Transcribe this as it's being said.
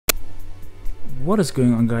What is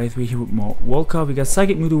going on, guys? We're here with more World Cup. We got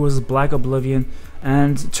Psychic Mewtwo versus Blackoblivion,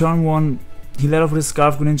 and turn 1 he led off with his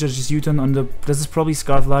Scarf Greninja, just U-turn on the... This is probably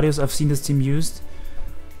Scarf Latios. I've seen this team used.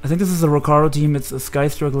 I think this is a Rocaro team. It's a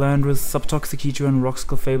Skystruck Landorus, Subtoxic Heatran, Rock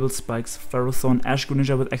Clefable, Spikes, Ferrothorn, Ash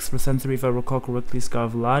Greninja with Extra Sensory, if I recall correctly,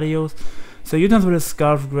 Scarf Latios. So U-turns with his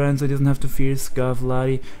Scarf Grand, so he doesn't have to fear Scarf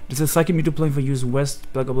Lati. This is Psychic Mewtwo playing for US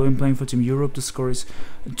West, Blackoblivion playing for Team Europe. The score is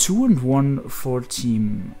 2-1 for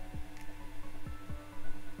Team...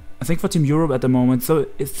 I think for Team Europe at the moment. So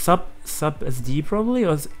it's sub SD probably,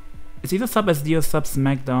 or it's either sub SD or sub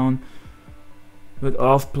SmackDown with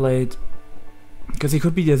off plate, because he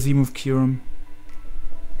could be the Z-move Kyurem.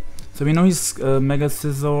 So we know he's Mega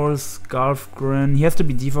Scizor, Scarf Gren. He has to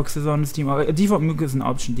be Default Scizor on this team. Default Mew is an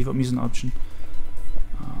option. Default Mew is an option.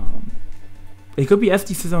 It could be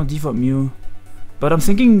SD Scizor or Default Mew, but I'm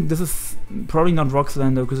thinking this is probably not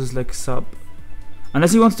Roxland though, because it's like sub.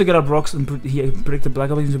 Unless he wants to get up Rocks and he predicted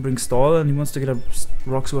Blackoblivion to bring Stall, and he wants to get up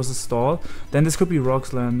Rocks versus Stall, then this could be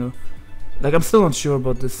Roxland though. Like, I'm still not sure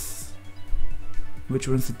about this, which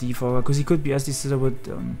one's the default, because he could be SD Scizor with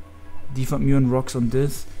Default Mew and Rocks on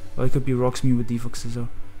this, or it could be Rocks Mew with Default Scizor.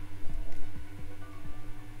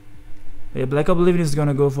 Yeah, Blackoblivion is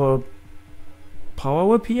gonna go for Power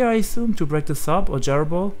Whip here, I assume, to break the sub, or Gyro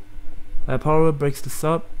Ball. Power Whip breaks the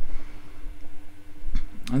sub.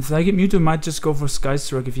 And Psychic Mewtwo might just go for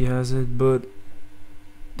Skystruck if he has it, but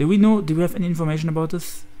do we have any information about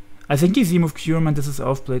this? I think he's Z-move Kyurem and this is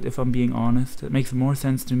off-plate, if I'm being honest. It makes more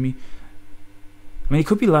sense to me. I mean, it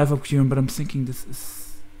could be live up Kyurem, but I'm thinking this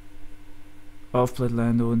is off-plate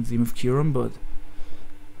Lando and Z-move Kyurem, but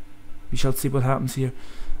we shall see what happens here.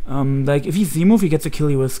 Like, if he's Z-move, he gets a kill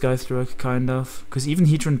here with Skystruck, kind of. Because even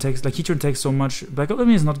Heatran takes so much.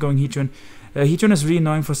 Blackoblivion is not going Heatran. Heatran is really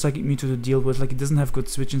annoying for Psychic Mewtwo to deal with. Like, it doesn't have good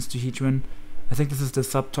switch-ins to Heatran. I think this is the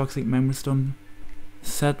Subtoxic Memory Stone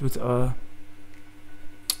set with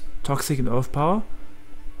Toxic and Earth Power,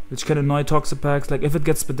 which can annoy Toxapex. Like, if it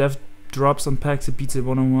gets Spadef drops on packs, it beats it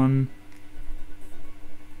one-on-one.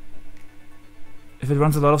 If it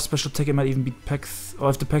runs a lot of special tech, it might even beat Pex. Or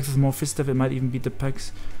if the Pex is more Fistef, it might even beat the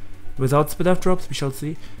Pex without Spadef drops, we shall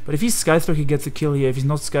see. But if he's Skystruck, he gets a kill here. If he's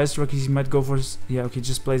not Skystruck, he might go for... Yeah, okay,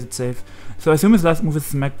 just plays it safe. So I assume his last move is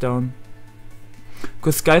Smackdown,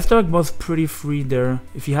 because Skystruck was pretty free there.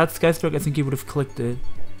 If he had Skystruck, I think he would have clicked it.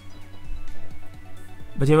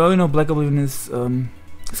 But yeah, well, you know, Blackoblivion is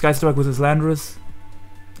Skystruck with his Landorus,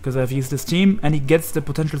 because I've used this team, and he gets the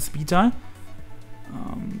potential speed tie.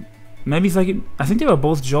 Maybe Psychic... I think they were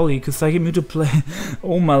both jolly, because Psychic Mewtwo play...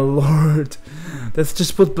 Oh my lord. That's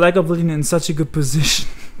just put Blackoblivion in such a good position.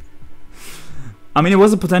 I mean, it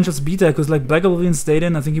was a potential speed tie, because like Blackoblivion stayed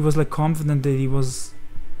in. I think he was like confident that he was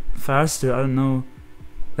faster. I don't know.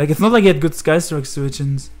 Like, it's not like he had good Skystruck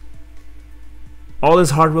switch-ins. All his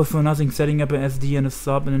hard work for nothing, setting up an SD and a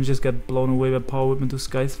sub, and then just got blown away by Power Whip into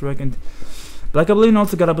Skystruck. And Blackoblivion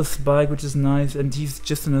also got up a Spike, which is nice, and he's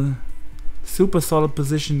just in a super solid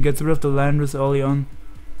position, gets rid of the Landorus early on.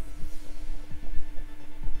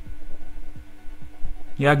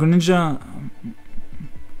 Yeah, Greninja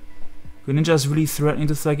is really threatening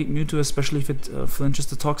to Psychic Mewtwo, especially if it flinches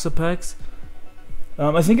the Toxapex.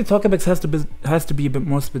 I think a Toxapex has to be a bit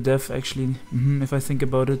more Spadef, actually, if I think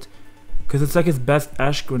about it. Because it's like his best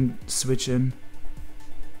Ashgren switch in.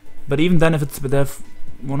 But even then, if it's Spadef,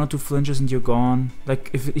 1 or 2 flinches and you're gone.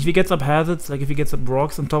 Like, if he gets up hazards, like if he gets up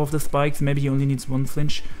rocks on top of the spikes, maybe he only needs 1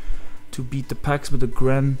 flinch to beat the packs with the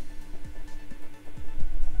Gren.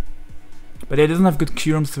 But yeah, he doesn't have good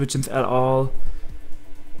Kyurem switch-ins at all.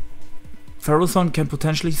 Ferrothorn can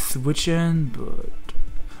potentially switch in, but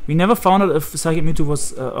we never found out if Psychic Mewtwo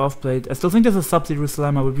was off-played. I still think there's a Sub-Zero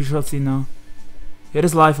Slammer, but we shall see now. Yeah,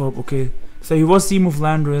 there's Life Orb, okay. So he was Z-move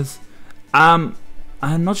Landorus. I'm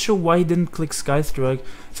not sure why he didn't click Skystruck.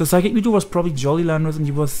 So Psychic Mewtwo was probably Jolly Landorus, and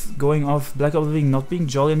he was going off Blackoblivion not being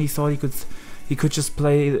Jolly, and he thought he could just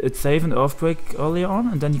play it safe and Earthquake earlier on,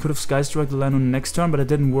 and then he could have Skystruck the land on the next turn, but it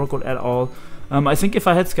didn't work out at all. I think if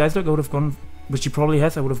I had Skystruck, I would have gone, which he probably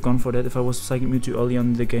has, I would have gone for that if I was Psychic Mewtwo early on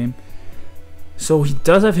in the game. So he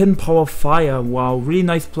does have Hidden Power Fire. Wow, really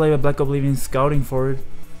nice play by Blackoblivion scouting for it.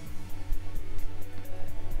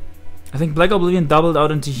 I think Blackoblivion doubled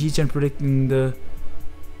out into Heatran, predicting the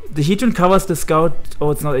Heatran covers the scout.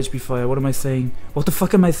 Oh, it's not HP Fire. What am I saying? What the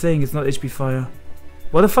fuck am I saying? It's not HP Fire.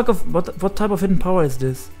 What the fuck of what type of hidden power is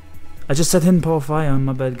this? I just said Hidden Power Fire.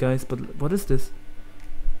 My bad, guys. But what is this?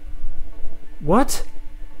 What?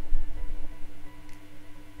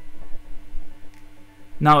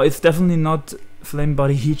 Now it's definitely not Flame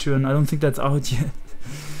Body Heatran. I don't think that's out yet.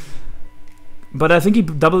 But I think he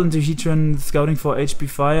doubled into Heatran scouting for HP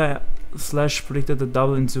Fire. slash predicted the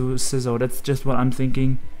double into Scizor. That's just what I'm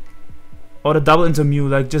thinking. Or the double into Mew,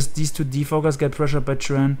 like just these two defocers get pressured by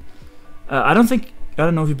Tran. I don't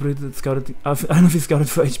know if he predicted scouted. I don't know if he scouted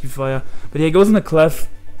for HP Fire, but yeah, he goes in the Clef,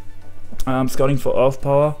 scouting for off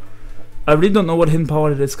power. I really don't know what hidden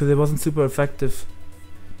power it is because it wasn't super effective.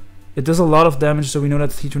 It does a lot of damage, so we know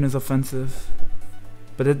that Heatran is offensive.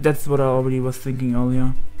 But that's what I already was thinking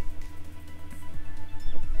earlier.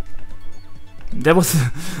 That was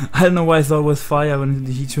I don't know why I thought it was fire when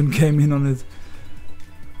the Heatran came in on it.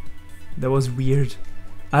 That was weird.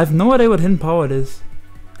 I have no idea what hidden power it is.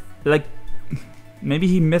 Like, maybe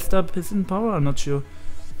he messed up his hidden power? I'm not sure.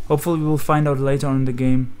 Hopefully we will find out later on in the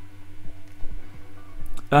game.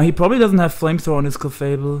 He probably doesn't have Flamethrower on his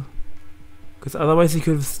Clefable, because otherwise he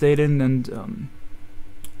could have stayed in and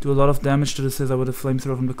do a lot of damage to the Scizor with a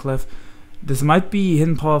Flamethrower from the Clef. This might be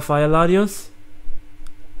hidden power Fire Latios.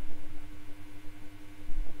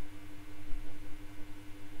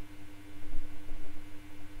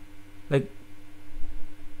 Like,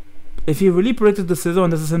 if he really predicted the Scizor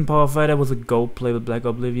and this is hidden power Fire, that was a go play with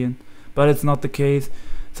Blackoblivion. But it's not the case.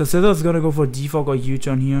 So Scizor is gonna go for Defog or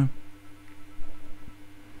U-turn here.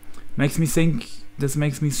 This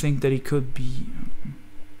makes me think that he could be.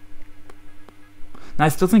 No, I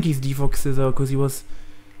still think he's Defog Scizor because he was.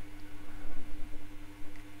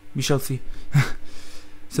 We shall see.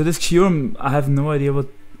 So this Kyurem, I have no idea what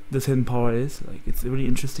this hidden power is. Like, it's really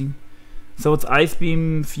interesting. So it's Ice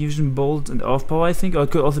Beam, Fusion Bolt, and Off Power, I think, or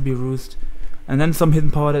it could also be Roost. And then some hidden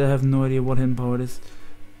power that I have no idea what hidden power it is.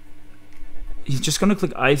 He's just gonna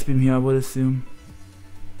click Ice Beam here, I would assume.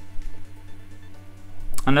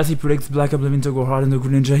 Unless he predicts Blackoblivion to go hard into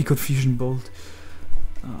Greninja, he could Fusion Bolt.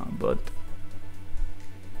 But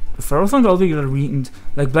Ferrothorn will be weakened.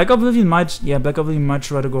 Like Blackoblivion might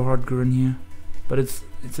try to go hard Grin here, but it's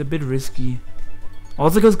a bit risky.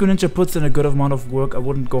 Also because Greninja puts in a good amount of work, I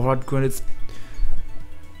wouldn't go hard Grin.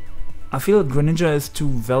 I feel Greninja is too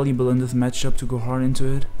valuable in this matchup to go hard into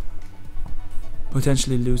it.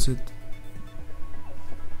 Potentially lose it.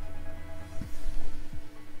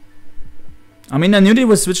 I mean, I knew they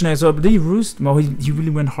were switching next, so did he Roost? Well, he really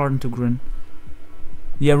went hard into Grin.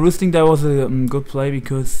 Yeah, Roosting that was a good play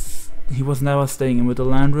because he was never staying in with the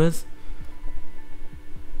Landorus.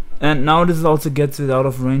 And now this also gets it out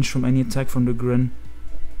of range from any attack from the Grin.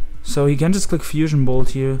 So he can just click Fusion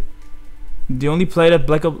Bolt here. The only play that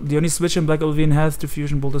the only switch in Blackoblivion has to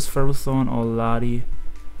Fusion Bolt is Ferrothorn or Lati.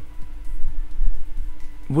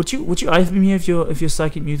 Would you Ice Beam here if you're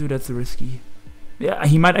Psychic Mewtwo? That's risky. Yeah,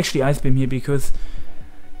 he might actually Ice Beam here because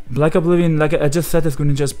Blackoblivion, like I just said, this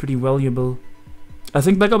Greninja is pretty valuable. I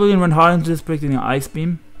think Blackoblivion went hard into this predicting an Ice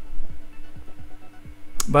Beam.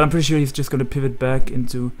 But I'm pretty sure he's just gonna pivot back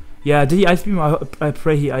into. Yeah, did he Ice Beam? I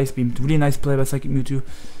pray he Ice Beamed. Really nice play by Psychic Mewtwo.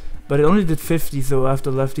 But it only did 50, so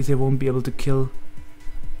after lefties he won't be able to kill.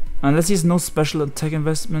 Unless he has no special attack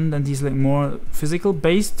investment and he's like more physical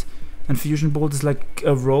based. And Fusion Bolt is like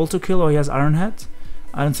a roll to kill, or he has Iron Head.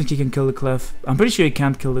 I don't think he can kill the Clef. I'm pretty sure he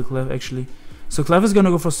can't kill the Clef actually. So Clef is gonna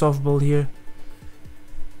go for Soft Bolt here.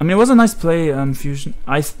 I mean, it was a nice play. Fusion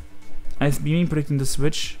Ice Beaming predicting the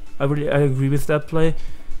switch. I agree with that play.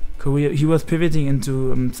 Cause he was pivoting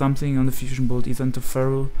into something on the Fusion Bolt, either into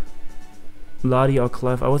Ferro, Lati or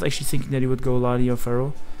Clef. I was actually thinking that he would go Lati or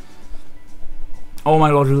Ferro. Oh my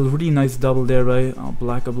god, really nice double there by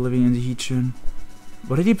Blackoblivion and the Heatran.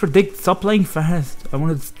 What did he predict? Stop playing fast. I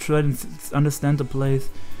wanted to try and understand the plays.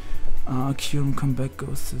 Kyurem comeback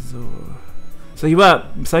goes Scizor. So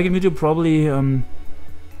Psychic Mewtwo probably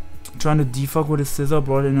trying to defog with his Scizor,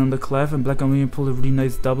 brought in on the Clef, and Blackoblivion pulled a really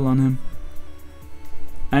nice double on him.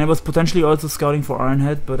 And it was potentially also scouting for Iron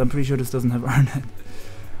Head, but I'm pretty sure this doesn't have Iron Head.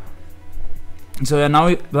 So yeah, now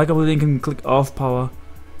Blackoblivion can click Off Power.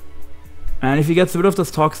 And if he gets rid of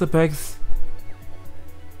those Toxapex,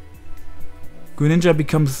 Greninja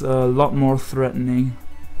becomes a lot more threatening.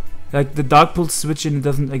 Like the Dark Pulse switch-in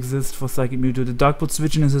doesn't exist for Psychic Mewtwo. The Dark Pulse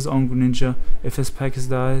switch-in is his own Greninja if his Pex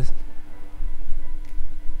dies.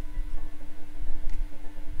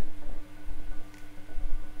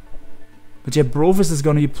 But yeah, Brovis is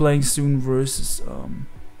gonna be playing soon versus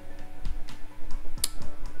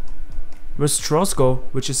Trosco,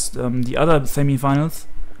 which is the other semi-finals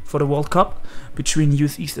for the World Cup between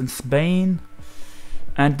US East and Spain.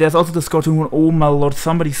 And there's also the score 2-1. Oh my lord,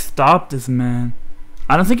 somebody stop this man.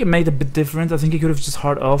 I don't think it made a bit difference. I think he could have just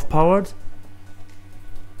hard off powered.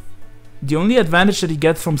 The only advantage that he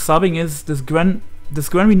gets from subbing is this Gren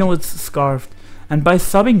we know it's scarfed. And by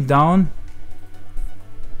subbing down,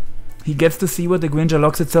 He gets to see what the Greninja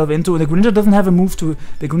locks itself into. The Greninja doesn't have a move to.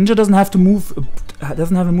 The Greninja doesn't have to move.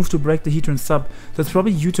 Doesn't have a move to break the Heatran sub. So it's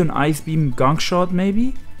probably U-turn, Ice Beam, Gunk Shot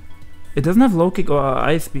maybe. It doesn't have Low Kick or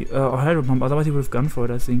Ice Beam or Hydro Pump. Otherwise he would have gone for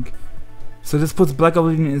it, I think. So this puts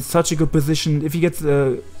Blackoblivion in such a good position. If he gets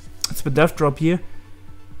the Death Drop here,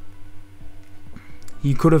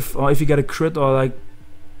 he could have, or if he got a crit or like,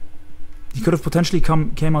 he could have potentially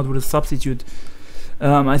came out with a substitute.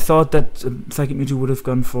 I thought that Psychic Mewtwo would have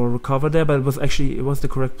gone for Recover there, but it was the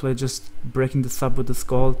correct play, just breaking the sub with the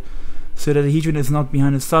Scald, so that the Heatran is not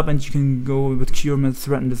behind the sub, and you can go with Kyurem and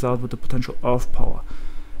threaten this out with the potential off power.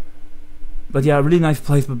 But yeah, really nice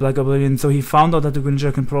plays by Blackoblivion. So he found out that the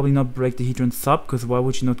Greninja can probably not break the Heatran sub, because why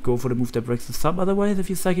would you not go for the move that breaks the sub otherwise if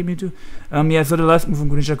you Psychic Mewtwo? Yeah, so the last move from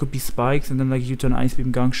Greninja could be Spikes, and then like U-turn, Ice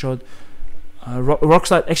Beam, Gunk Shot. Rock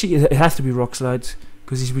Slide, actually it has to be Rock Slide,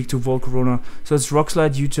 because he's weak to Volcarona. So it's Rock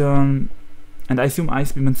Slide, U-turn, and I assume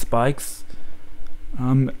Ice Beam and Spikes.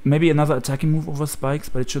 Maybe another attacking move over Spikes,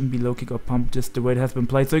 but it shouldn't be Low Kick or Pump, just the way it has been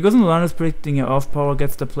played. So he goes into Landers predicting an off power,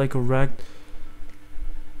 gets the play correct.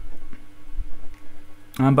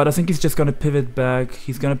 But I think he's just gonna pivot back.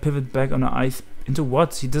 He's gonna pivot back on an Ice... Into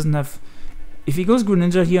what? He doesn't have... If he goes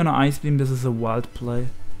Greninja here on an Ice Beam, this is a wild play.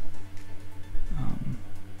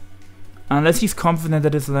 Unless he's confident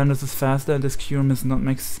that his Landers is faster and his Kyurem is not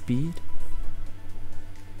max speed.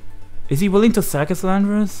 Is he willing to sack his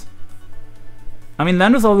Landers? I mean,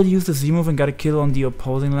 Landers already used the Z move and got a kill on the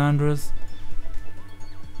opposing Landers.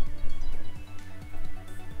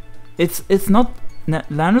 It's not...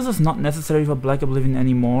 Landers is not necessary for Blackoblivion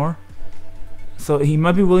anymore. So he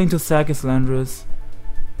might be willing to sack his Landers.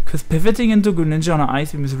 Because pivoting into Greninja on an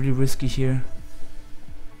Ice Beam is really risky here.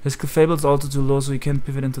 His Clefable is also too low, so he can't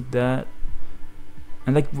pivot into that.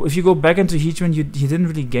 And like, if you go back into Heatran, he didn't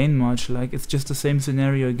really gain much. Like, it's just the same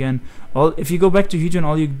scenario again. If you go back to Heatran,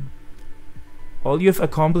 all you have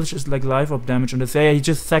accomplished is like life up damage on this. Yeah, he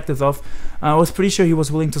just sacked this off. I was pretty sure he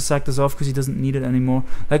was willing to sack this off because he doesn't need it anymore.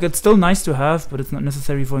 Like, it's still nice to have, but it's not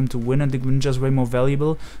necessary for him to win, and the Greninja is way more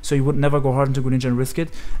valuable, so he would never go hard into Greninja and risk it.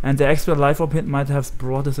 And the extra life up hit might have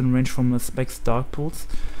brought us in range from Specs Dark Pulse.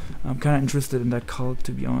 I'm kind of interested in that cult,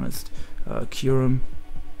 to be honest. Kyurem.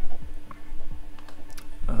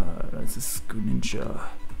 This is Greninja.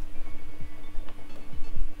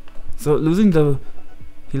 So losing the...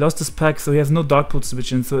 He lost his pack, so he has no Dark Pulse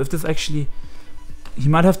switch in. So if this actually... He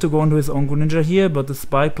might have to go into his own Greninja here, but the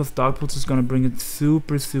Spike plus Dark Pulse is gonna bring it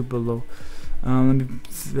super, super low. Let me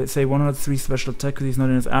say 103 special attack because he's not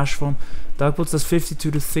in his Ash form. Dark Pulse does 52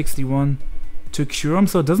 to 61 to Kyurem,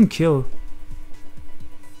 so it doesn't kill.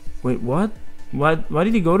 Wait, what? Why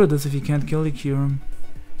did he go to this if he can't kill the Kyurem?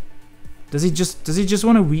 Does he just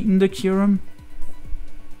want to weaken the Kyurem?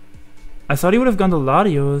 I thought he would have gone to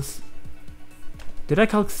Latios. Did I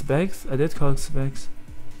calc Specs? I did calc Specs.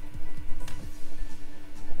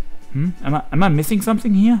 Am I missing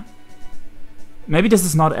something here? Maybe this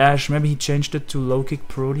is not Ash. Maybe he changed it to Low Kick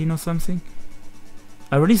Protein or something.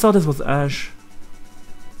 I really thought this was Ash.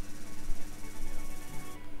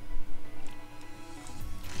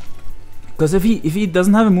 Because if he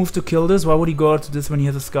doesn't have a move to kill this, why would he go out to this when he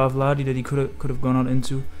has a Scarf Lati that he could have gone out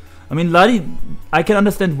into? I mean, Lati, I can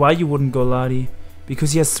understand why you wouldn't go Lati,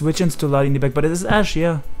 because he has switch-ins to Lati in the back, but it is Ash,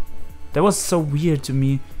 yeah. That was so weird to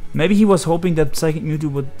me. Maybe he was hoping that Psychic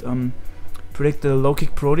Mewtwo would predict the Low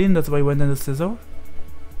Kick Protein, that's why he went into Scizor.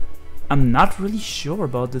 I'm not really sure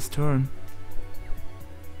about this turn.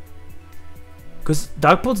 Because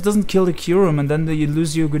Dark Pulse doesn't kill the Kyurem, and then you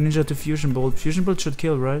lose your Greninja to Fusion Bolt. Fusion Bolt should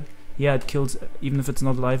kill, right? Yeah, it kills, even if it's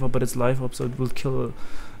not life up, but it's life up, so it will kill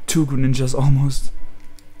 2 Greninjas almost.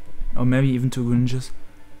 Or maybe even 2 Greninjas.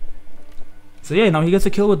 So yeah, now he gets a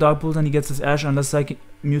kill with Dark Pulse and he gets his Ash, unless Psychic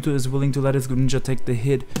Mewtwo is willing to let his Greninja take the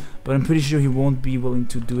hit. But I'm pretty sure he won't be willing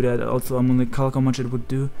to do that. Also, I'm gonna calc how much it would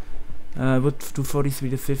do. It would do 43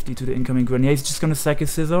 to 50 to the incoming Greninja. Yeah, he's just gonna sack his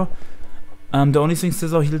Scizor. The only thing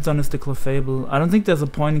Scizor heals on is the Clefable. I don't think there's a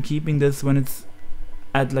point in keeping this when it's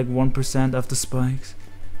at like 1% after spikes.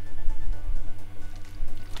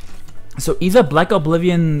 So either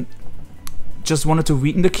Blackoblivion just wanted to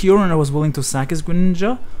weaken the Kyurem and was willing to sack his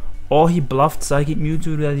Greninja, or he bluffed Psychic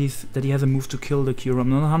Mewtwo that he has a move to kill the Kyurem. I'm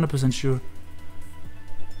not 100% sure.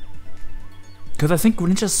 Because I think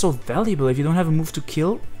Greninja is so valuable. If you don't have a move to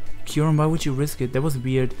kill Kyurem, why would you risk it? That was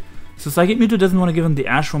weird. So Psychic Mewtwo doesn't want to give him the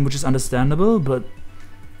Ash form, which is understandable, but...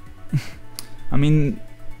 I mean...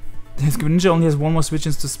 His Greninja only has 1 more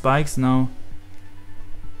switch-ins to Spikes now.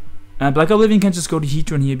 Blackoblivion can just go to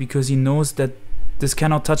Heatran here because he knows that this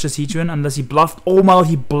cannot touch his Heatran unless he bluffed. Oh my,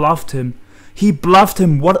 he bluffed him. He bluffed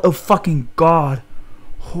him. What a fucking god.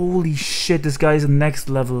 Holy shit, this guy is next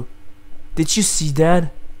level. Did you see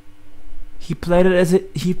that? He played it as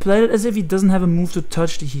if he doesn't have a move to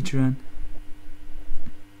touch the Heatran.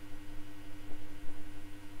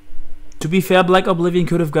 To be fair, Blackoblivion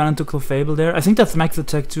could have gone into Clefable there. I think that's max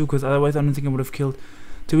attack too, because otherwise I don't think it would have killed.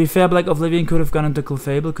 To be fair, Blackoblivion could have gone into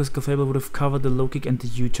Clefable, because Clefable would have covered the low kick and the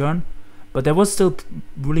U-turn. But that was still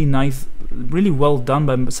really nice, really well done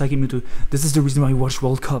by Psychic Mewtwo. This is the reason why I watched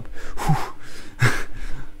World Cup.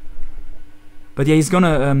 But yeah, he's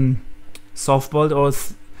gonna softball, or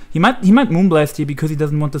he might Moonblast here because he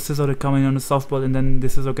doesn't want the Scizor to come in on the softball and then the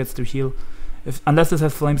Scizor gets to heal. Unless this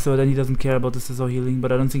has Flamethrower, then he doesn't care about the Scizor healing.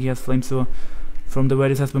 But I don't think he has Flamethrower from the way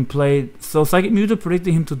this has been played. So Psychic Mewtwo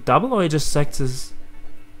predicting him to double, or he just sacks his...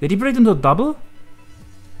 Did he predict him to double?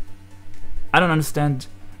 I don't understand.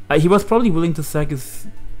 He was probably willing to sack his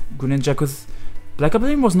Greninja because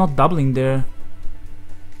Blackoblivion was not doubling there.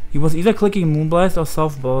 He was either clicking Moonblast or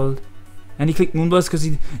Softball. And he clicked Moonblast because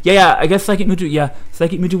he... Yeah, I guess Psychic Mewtwo... Yeah,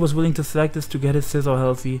 Psychic Mewtwo was willing to sack this to get his Scizor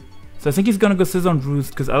healthy. So I think he's gonna go Scizor on Roost,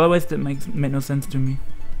 because otherwise that made no sense to me.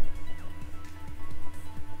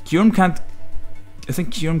 Kyurem can't... I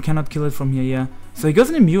think Kyurem cannot kill it from here, yeah. So he goes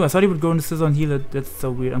into Mew. I thought he would go into Scizor and heal it. That's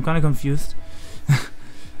so weird. I'm kinda confused.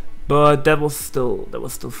 But that was still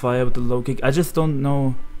fire with the low kick. I just don't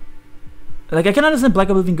know. Like, I can understand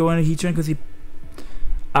Blackoblivion going into Heatran because he...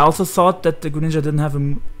 I also thought that the Greninja didn't have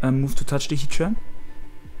a move to touch the Heatran.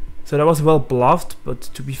 So that was well bluffed, but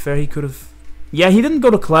to be fair, he could have... Yeah, he didn't go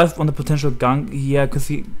to Clef on the potential gunk. Yeah, because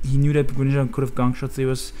he knew that Greninja could have gunk shot, so he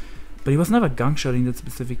was... But he was never gunk shotting that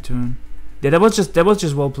specific turn. Yeah, that was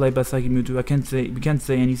just well played by Psychic Mewtwo. We can't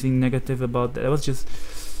say anything negative about that. That was just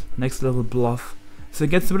next level bluff. So he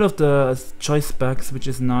gets rid of the choice specs, which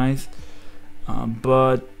is nice.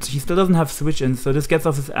 But he still doesn't have switch-ins, so this gets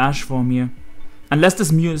off his Ash form here. Unless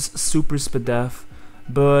this Mew is super Spadef.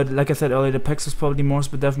 But like I said earlier, the Pex was probably more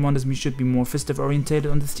Spadefmon. This Mew should be more Fistive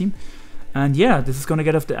orientated on this team. And yeah, this is gonna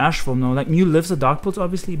get off the Ash form now. Like, Mew lives a Dark Pulse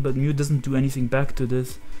obviously, but Mew doesn't do anything back to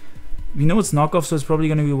this. We know it's knockoff, so it's probably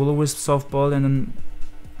gonna be Will-O-Wisp, Softball, and then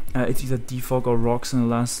it's either Defog or Rocks in the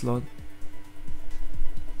last slot.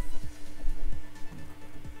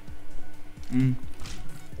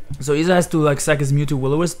 So either has to like sack his Mew to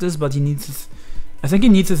Will-O-Wisp this, but he needs his... I think he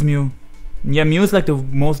needs his Mew. Yeah, Mew is like the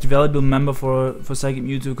most valuable member for Psychic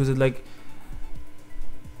Mewtwo, because it like...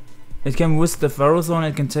 It can whisk the Ferrothorn,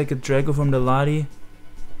 it can take a Draco from the Lati.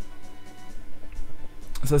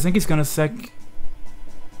 So I think he's gonna sack...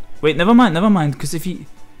 Wait, never mind, because if he...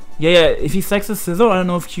 Yeah, if he sacks a Scizor, I don't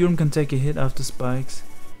know if Kyurem can take a hit after Spikes.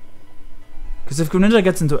 Because if Greninja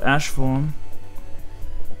gets into Ash form...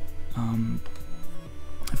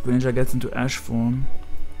 If Greninja gets into Ash form,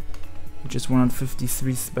 which is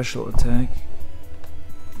 153 special attack,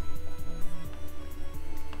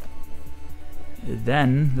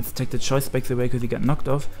 then let's take the choice specs away because he got knocked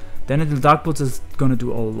off. Then the Dark Pulse is gonna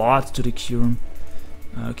do a lot to the Kyurem.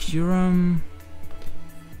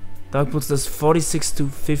 Dark Pulse does 46 to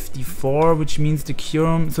 54, which means the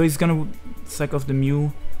Kyurem. So he's gonna sack off the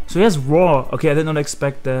Mew. So he has Roar. Okay, I did not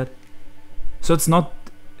expect that. So it's not.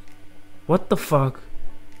 What the fuck?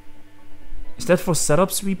 Is that for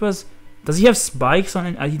setup sweepers? Does he have spikes on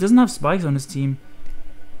it? He doesn't have spikes on his team.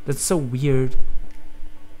 That's so weird.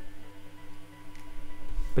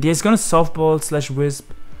 But yeah, he's gonna Softball /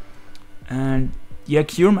 Wisp. And yeah,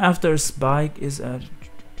 Kyurem after a spike is at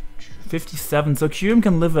 57. So Kyurem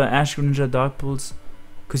can live a Ash Greninja Dark Pulse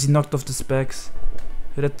because he knocked off the specs.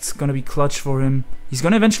 So that's gonna be clutch for him. He's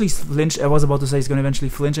gonna eventually flinch. I was about to say he's gonna eventually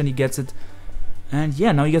flinch, and he gets it. And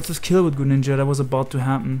yeah, now he gets his kill with Greninja. That was about to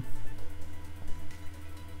happen.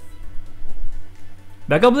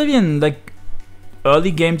 Blackoblivion, like,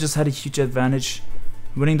 early game just had a huge advantage,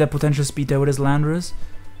 winning that potential speed there with his Landorus.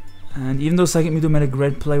 And even though Psychic Mewtwo made a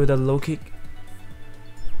great play with that low kick,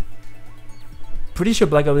 pretty sure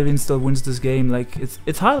Blackoblivion still wins this game. Like,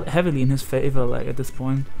 it's heavily in his favor, like, at this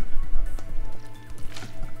point.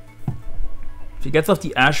 If he gets off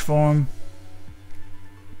the Ash form,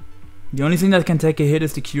 the only thing that can take a hit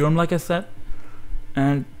is the Kyurem, like I said.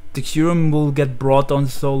 And the Kyurem will get brought down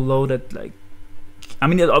so low that, like, I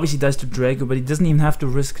mean, it obviously dies to Draco, but he doesn't even have to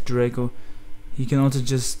risk Draco. He can also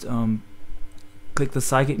just click the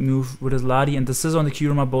Psychic move with his Lati, and the Scizor and the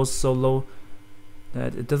Kyurem are both so low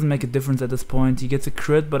that it doesn't make a difference at this point. He gets a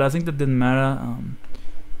crit, but I think that didn't matter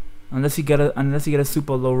unless he get a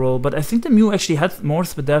super low roll. But I think the Mew actually had more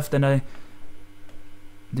Spadef than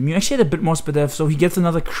the Mew actually had a bit more Spadef, so he gets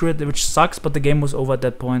another crit, which sucks. But the game was over at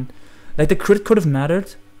that point. Like, the crit could have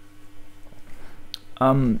mattered.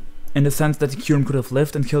 In the sense that the Kyurem could have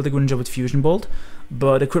lived and killed the Greninja with Fusion Bolt,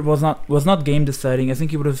 but the crit was not game deciding. I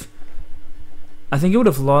think he would have I think he would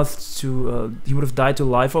have lost to, he would have died to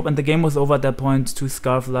Life Orb, and the game was over at that point to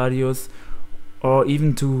Scarf Latios, or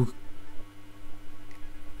even to...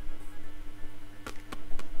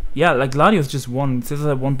 Yeah, like Latios just won. Scissors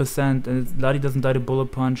at 1%, and Lati doesn't die to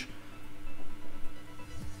Bullet Punch.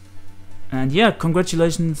 And yeah,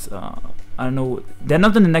 congratulations. I don't know, they're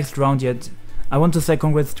not in the next round yet. I want to say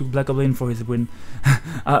congrats to Blackoblivion for his win.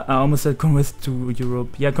 I almost said congrats to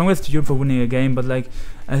Europe. Yeah, congrats to Europe for winning a game, but like,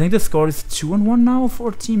 I think the score is 2-1 now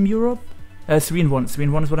for Team Europe. 3-1.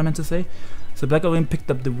 3-1 is what I meant to say. So Blackoblivion picked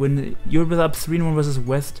up the win. Europe is up 3-1 versus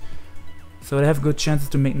West. So they have good chances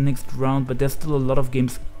to make the next round, but there's still a lot of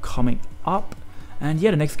games coming up. And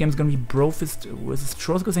yeah, the next game is gonna be Brofist versus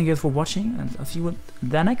Trosco. Thank you guys for watching, and I'll see you with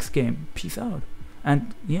the next game. Peace out.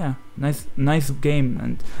 And yeah, nice game.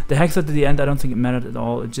 And the hexer at the end, I don't think it mattered at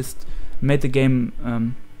all. It just made the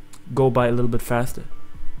game go by a little bit faster.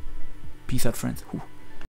 Peace out, friends. Whew.